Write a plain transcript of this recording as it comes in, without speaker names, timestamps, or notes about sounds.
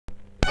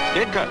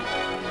Ditko.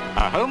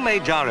 A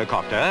homemade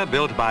gyrocopter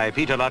built by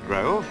Peter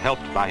Ludgrove,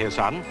 helped by his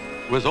son,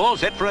 was all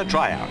set for a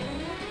tryout.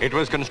 It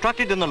was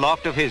constructed in the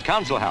loft of his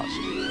council house.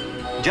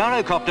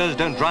 Gyrocopters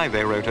don't drive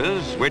their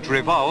rotors, which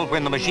revolve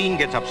when the machine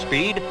gets up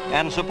speed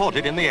and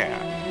supported in the air.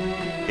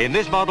 In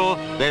this model,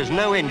 there's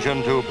no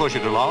engine to push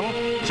it along,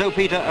 so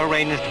Peter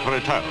arranged for a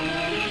tow.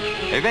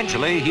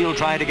 Eventually, he'll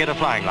try to get a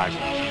flying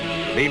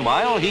license.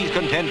 Meanwhile, he's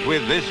content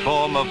with this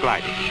form of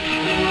gliding.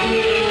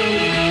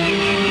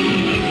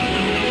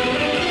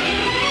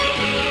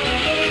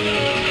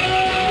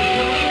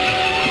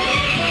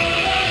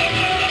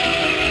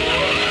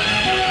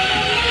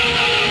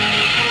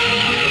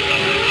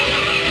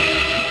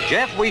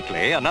 Jeff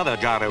Wheatley, another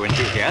gyro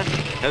enthusiast,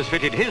 has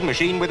fitted his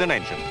machine with an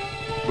engine,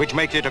 which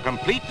makes it a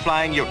complete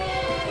flying unit.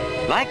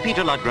 Like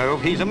Peter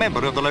Ludgrove, he's a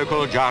member of the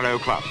local gyro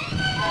club.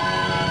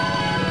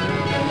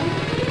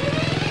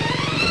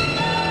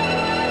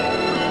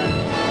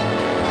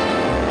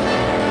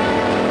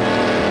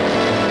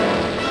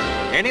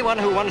 Anyone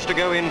who wants to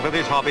go in for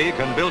this hobby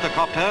can build a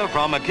copter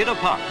from a kit of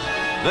parts,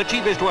 the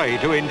cheapest way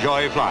to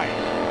enjoy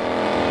flying.